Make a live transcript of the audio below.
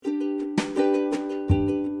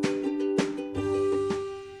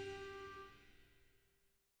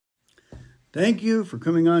Thank you for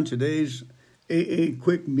coming on today's AA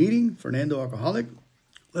Quick Meeting, Fernando Alcoholic.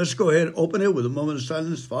 Let's go ahead and open it with a moment of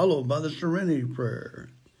silence, followed by the Serenity Prayer.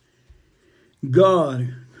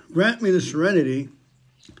 God, grant me the serenity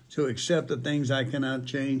to accept the things I cannot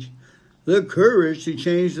change, the courage to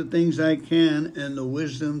change the things I can, and the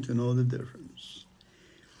wisdom to know the difference.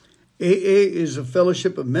 AA is a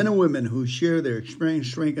fellowship of men and women who share their experience,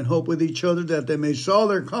 strength, and hope with each other that they may solve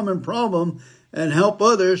their common problem and help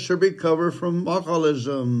others to recover from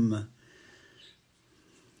alcoholism.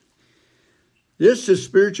 This is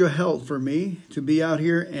spiritual health for me to be out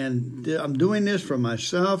here, and I'm doing this for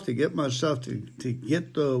myself, to get myself to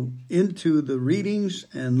get into the readings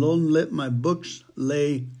and don't let my books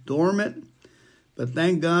lay dormant. But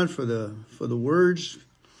thank God for the words.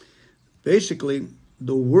 Basically,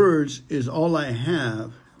 the words is all I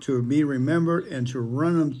have to be remembered and to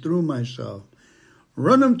run them through myself.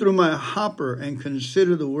 Run them through my hopper and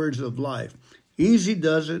consider the words of life. Easy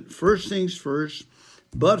does it. First things first.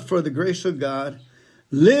 But for the grace of God,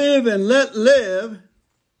 live and let live.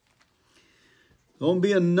 Don't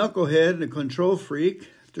be a knucklehead and a control freak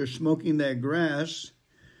after smoking that grass.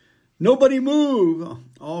 Nobody move.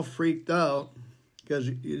 All freaked out because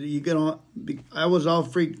I was all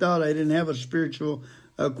freaked out. I didn't have a spiritual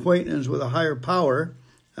acquaintance with a higher power.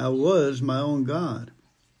 I was my own God.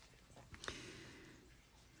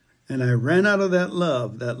 And I ran out of that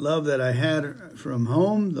love that I had from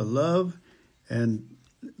home, the love, and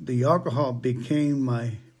the alcohol became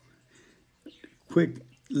my quick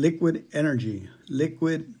liquid energy,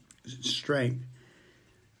 liquid strength,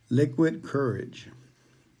 liquid courage.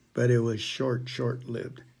 But it was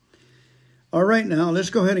short-lived. All right, now let's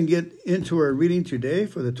go ahead and get into our reading today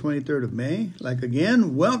for the 23rd of May. Like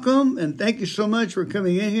again, welcome and thank you so much for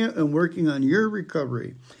coming in here and working on your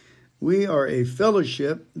recovery. We are a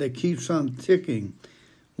fellowship that keeps on ticking.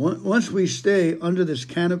 Once we stay under this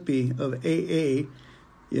canopy of AA,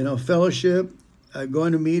 fellowship,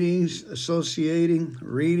 going to meetings, associating,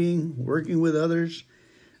 reading, working with others,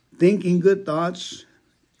 thinking good thoughts.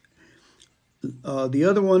 The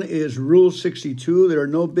other one is Rule 62. There are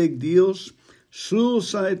no big deals.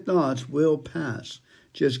 Suicide thoughts will pass.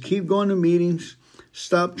 Just keep going to meetings.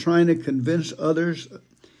 Stop trying to convince others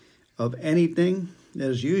of anything. That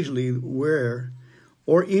is usually where,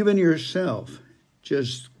 or even yourself,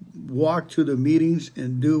 just walk to the meetings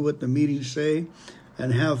and do what the meetings say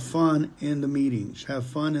and have fun in the meetings. Have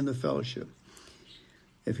fun in the fellowship.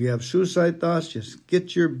 If you have suicide thoughts, just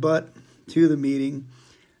get your butt to the meeting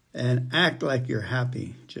and act like you're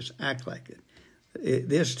happy. Just act like it.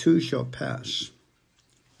 This too shall pass.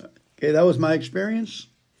 Okay, that was my experience.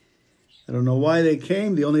 I don't know why they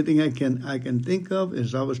came. The only thing I can think of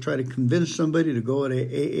is I was trying to convince somebody to go to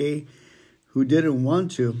AA who didn't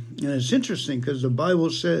want to. And it's interesting because the Bible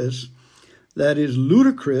says that is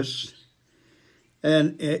ludicrous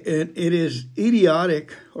and it is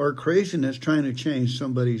idiotic or craziness trying to change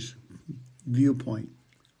somebody's viewpoint,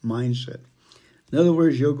 mindset. In other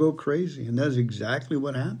words, you'll go crazy. And that's exactly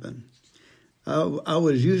what happened. I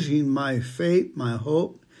was using my faith, my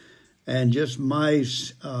hope, and just my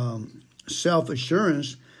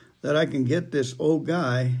self-assurance that I can get this old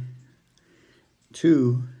guy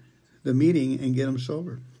to the meeting and get him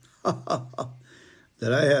sober.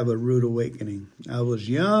 That I have a rude awakening. I was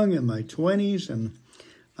young in my 20s and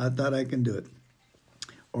I thought I can do it.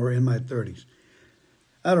 Or in my 30s.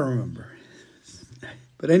 I don't remember.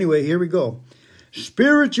 But anyway, here we go.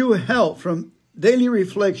 Spiritual health from Daily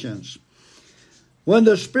Reflections. When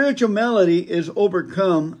the spiritual malady is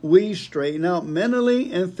overcome, we straighten out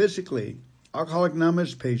mentally and physically. Alcoholics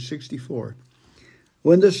Anonymous, page 64.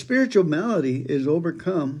 When the spiritual malady is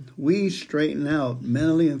overcome, we straighten out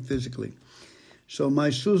mentally and physically. So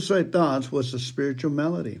my suicide thoughts was the spiritual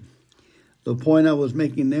malady. The point I was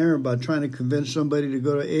making there about trying to convince somebody to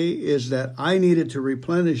go to A is that I needed to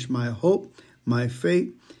replenish my hope, my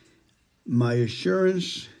faith, my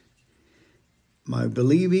assurance, my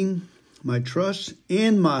believing, my trust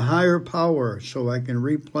in my higher power so I can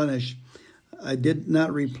replenish. I did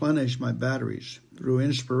not replenish my batteries through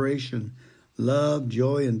inspiration, love,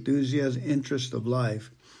 joy, enthusiasm, interest of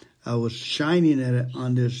life. I was shining at it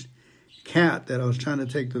on this cat that I was trying to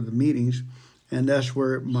take to the meetings, and that's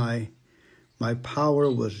where my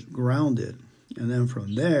power was grounded. And then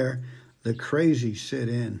from there, the crazy sit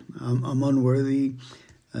in. I'm unworthy.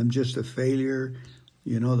 I'm just a failure.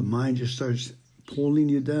 The mind just starts pulling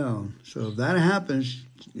you down. So if that happens,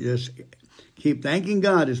 just keep thanking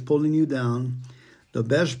God is pulling you down. The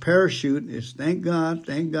best parachute is thank God,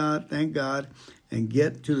 thank God, thank God, and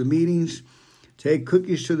get to the meetings. Take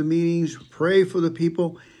cookies to the meetings. Pray for the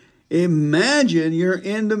people. Imagine you're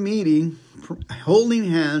in the meeting holding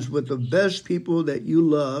hands with the best people that you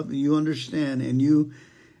love and you understand, and you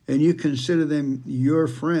consider them your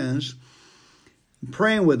friends,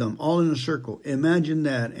 praying with them all in a circle. Imagine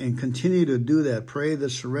that, and continue to do that. Pray the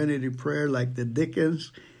serenity prayer like the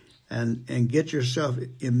Dickens, and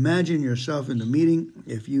imagine yourself in the meeting.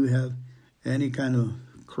 If you have any kind of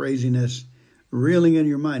craziness reeling in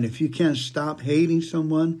your mind, if you can't stop hating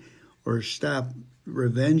someone or stop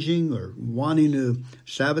revenging or wanting to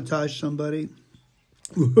sabotage somebody,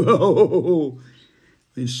 whoa,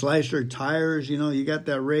 and slice their tires, you got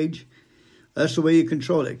that rage. That's the way you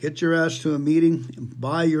control it. Get your ass to a meeting,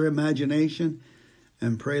 by your imagination,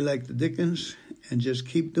 and pray like the Dickens, and just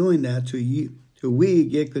keep doing that till we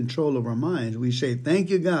get control of our minds. We say,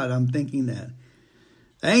 thank you, God, I'm thinking that.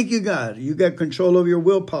 Thank you, God, you got control of your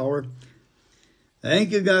willpower.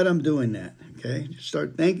 Thank you, God, I'm doing that. Okay,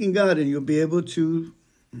 start thanking God, and you'll be able to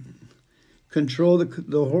control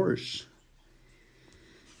the horse.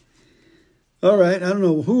 All right, I don't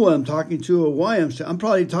know who I'm talking to or why I'm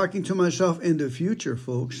probably talking to myself in the future,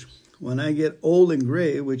 folks. When I get old and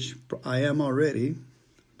gray, which I am already,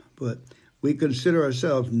 but we consider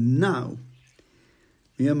ourselves now.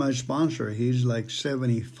 Me and my sponsor, he's like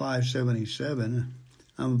 75, 77.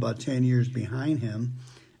 I'm about 10 years behind him,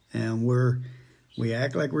 and we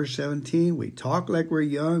act like we're 17. We talk like we're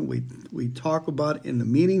young. We talk about in the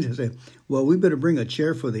meetings and say, well, we better bring a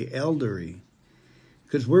chair for the elderly,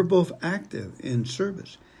 because we're both active in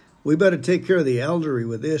service. We better take care of the elderly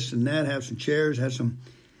with this and that, have some chairs, have some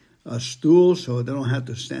stools so they don't have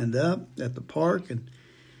to stand up at the park.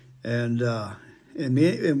 And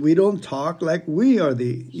we don't talk like we are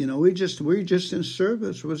we're just in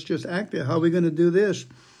service. We're just active. How are we going to do this?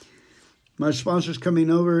 My sponsor's coming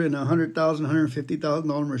over in a $100,000,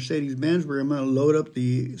 $150,000 Mercedes-Benz, where I'm going to load up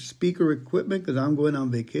the speaker equipment because I'm going on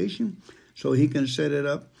vacation, so he can set it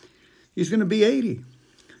up. He's going to be 80.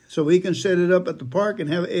 So we can set it up at the park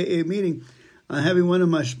and have an AA meeting. I'm having one of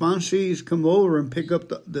my sponsees come over and pick up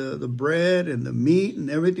the bread and the meat and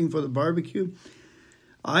everything for the barbecue.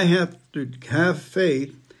 I have to have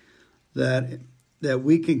faith that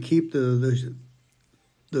we can keep the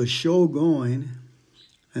show going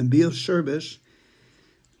and be of service,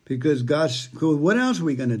 because what else are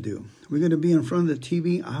we going to do? We're going to be in front of the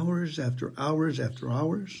TV hours after hours after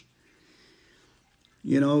hours.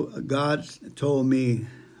 God told me,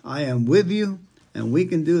 I am with you, and we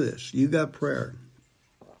can do this. You got prayer.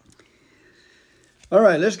 All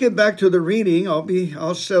right, let's get back to the reading.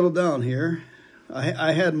 I'll settle down here.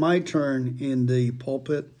 I had my turn in the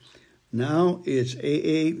pulpit. Now it's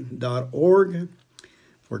aa.org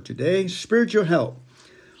for today. Spiritual health.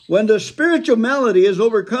 When the spiritual malady is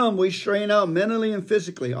overcome, we strain out mentally and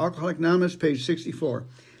physically. Alcoholics Anonymous, page 64.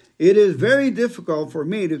 It is very difficult for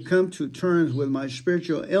me to come to terms with my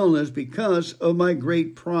spiritual illness because of my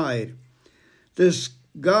great pride,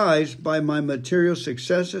 disguised by my material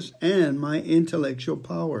successes and my intellectual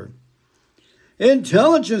power.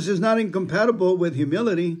 Intelligence is not incompatible with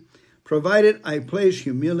humility, provided I place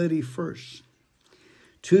humility first.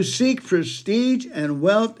 To seek prestige and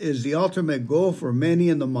wealth is the ultimate goal for many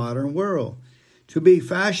in the modern world. To be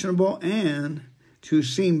fashionable and to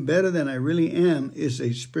seem better than I really am is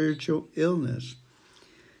a spiritual illness.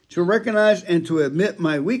 To recognize and to admit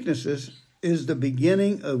my weaknesses is the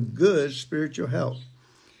beginning of good spiritual health.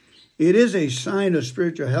 It is a sign of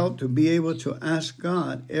spiritual health to be able to ask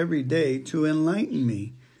God every day to enlighten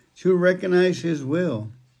me, to recognize His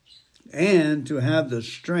will, and to have the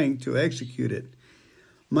strength to execute it.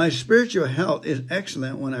 My spiritual health is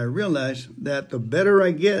excellent when I realize that the better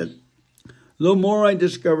I get, the more I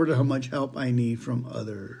discover how much help I need from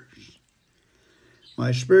others.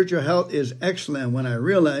 My spiritual health is excellent when I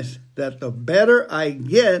realize that the better I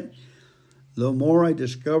get, the more I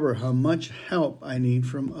discover how much help I need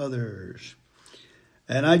from others.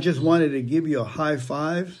 And I just wanted to give you a high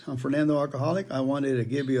five. I'm Fernando Alcoholic. I wanted to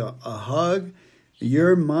give you a hug.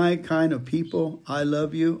 You're my kind of people. I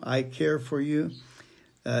love you. I care for you.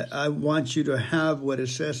 I want you to have what it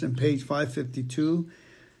says in page 552.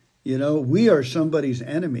 We are somebody's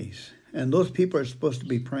enemies, and those people are supposed to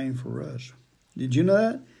be praying for us. Did you know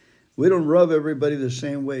that? We don't rub everybody the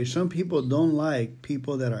same way. Some people don't like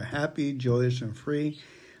people that are happy, joyous, and free,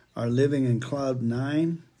 are living in cloud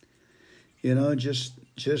nine. Just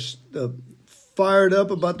fired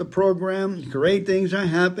up about the program. Great things are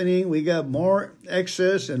happening. We got more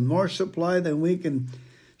excess and more supply than we can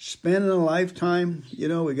spend in a lifetime.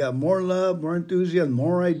 We got more love, more enthusiasm,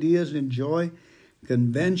 more ideas and joy.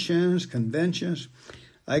 Conventions.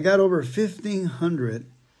 I got over 1,500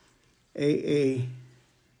 AA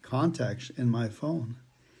contacts in my phone.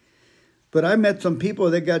 But I met some people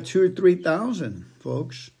that got 2,000 or 3,000,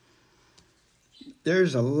 folks.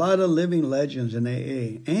 There's a lot of living legends in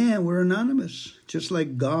AA, and we're anonymous, just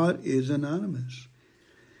like God is anonymous.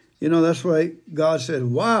 You know, that's why God said,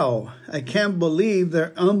 wow, I can't believe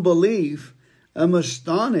their unbelief. I'm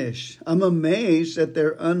astonished. I'm amazed at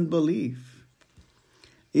their unbelief.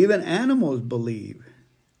 Even animals believe.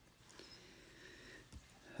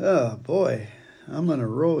 Oh, boy, I'm on a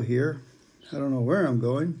roll here. I don't know where I'm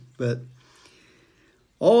going, but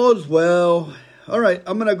all's well. All right,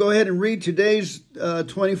 I'm going to go ahead and read today's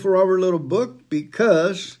 24-hour little book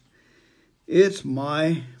because it's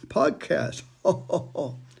my podcast.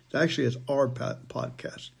 Actually, it's our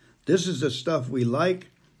podcast. This is the stuff we like.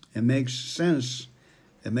 It makes sense.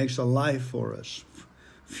 It makes a life for us.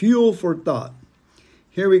 Fuel for thought.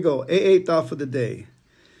 Here we go. AA thought for the day.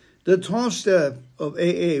 The 12th step of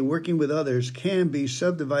AA, working with others, can be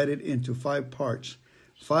subdivided into 5 parts.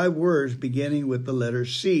 5 words beginning with the letter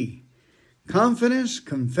C. Confidence,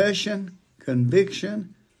 confession,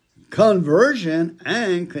 conviction, conversion,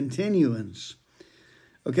 and continuance.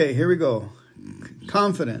 Okay, here we go.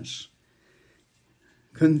 Confidence,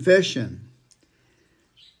 confession,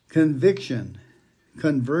 conviction,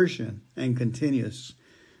 conversion, and continuous.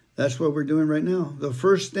 That's what we're doing right now. The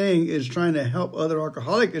first thing is trying to help other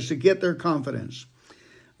alcoholics to get their confidence.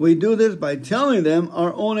 We do this by telling them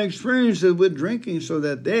our own experiences with drinking so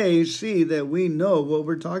that they see that we know what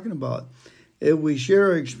we're talking about. If we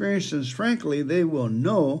share our experiences frankly, they will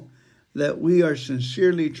know that we are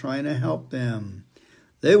sincerely trying to help them.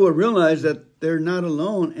 They will realize that they're not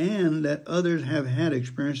alone and that others have had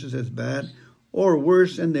experiences as bad or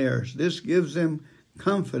worse than theirs. This gives them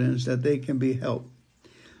confidence that they can be helped.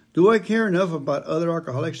 Do I care enough about other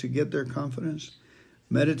alcoholics to get their confidence?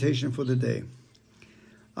 Meditation for the day.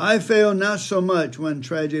 I fail not so much when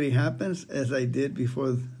tragedy happens as I did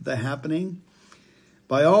before the happening.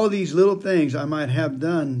 By all these little things I might have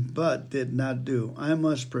done but did not do. I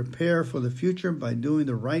must prepare for the future by doing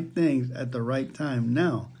the right things at the right time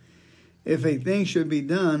now. If a thing should be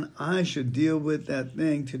done, I should deal with that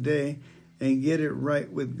thing today and get it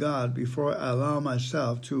right with God before I allow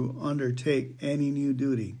myself to undertake any new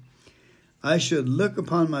duty. I should look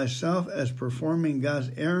upon myself as performing God's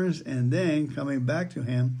errands and then coming back to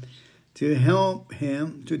Him to help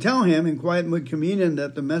Him, to tell Him in quiet mood communion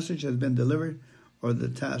that the message has been delivered or the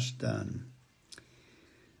task done.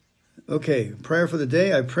 Okay, prayer for the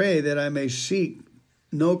day. I pray that I may seek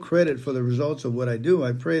no credit for the results of what I do.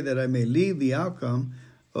 I pray that I may leave the outcome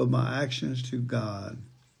of my actions to God.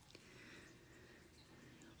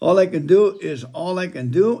 All I can do is all I can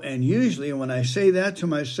do. And usually when I say that to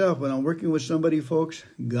myself, when I'm working with somebody, folks,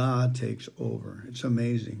 God takes over. It's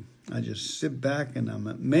amazing. I just sit back and I'm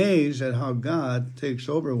amazed at how God takes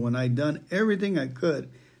over when I've done everything I could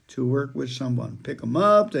to work with someone. Pick them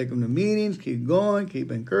up, take them to meetings, keep going,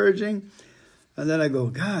 keep encouraging. And then I go,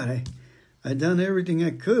 God, I done everything I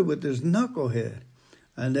could with this knucklehead.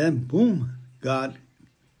 And then, boom, God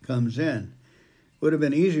comes in. Would have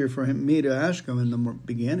been easier for me to ask him in the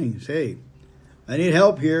beginning, say, I need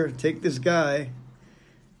help here. Take this guy.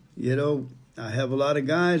 You know, I have a lot of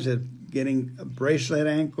guys that getting bracelet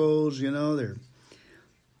ankles, you know,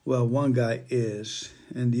 well, one guy is,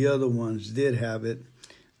 and the other ones did have it.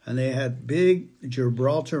 And they had big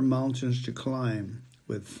Gibraltar mountains to climb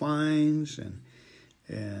with fines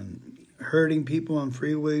and hurting people on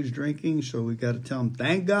freeways drinking. So we got to tell them,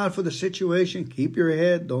 thank God for the situation. Keep your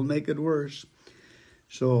head. Don't make it worse.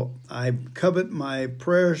 So I covet my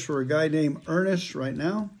prayers for a guy named Ernest right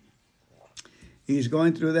now. He's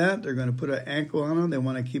going through that. They're going to put an ankle on him. They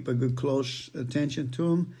want to keep a good close attention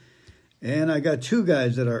to him. And I got 2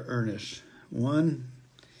 guys that are Ernest. One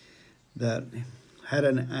that had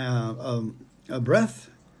a breath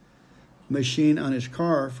machine on his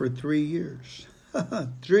car for 3 years.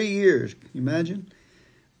 3 years, can you imagine?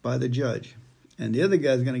 By the judge. And the other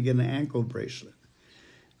guy's going to get an ankle bracelet.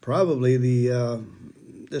 Probably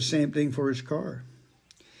the same thing for his car.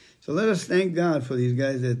 So let us thank God for these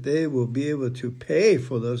guys that they will be able to pay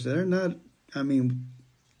for those. They're not, I mean,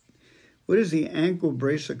 what does the ankle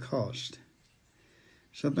bracelet cost?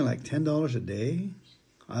 Something like $10 a day?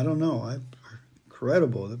 I don't know.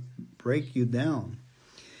 Incredible. They break you down.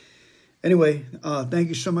 Anyway, thank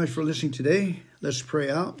you so much for listening today. Let's pray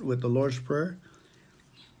out with the Lord's Prayer.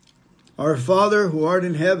 Our Father who art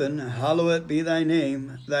in heaven, hallowed be thy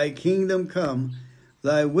name. Thy kingdom come,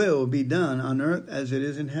 thy will be done on earth as it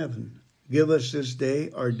is in heaven. Give us this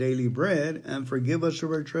day our daily bread, and forgive us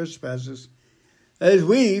of our trespasses, as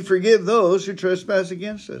we forgive those who trespass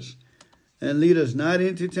against us. And lead us not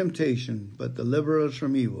into temptation, but deliver us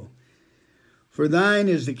from evil. For thine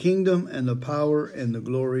is the kingdom and the power and the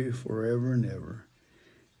glory forever and ever.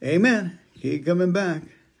 Amen. Keep coming back.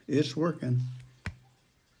 It's working.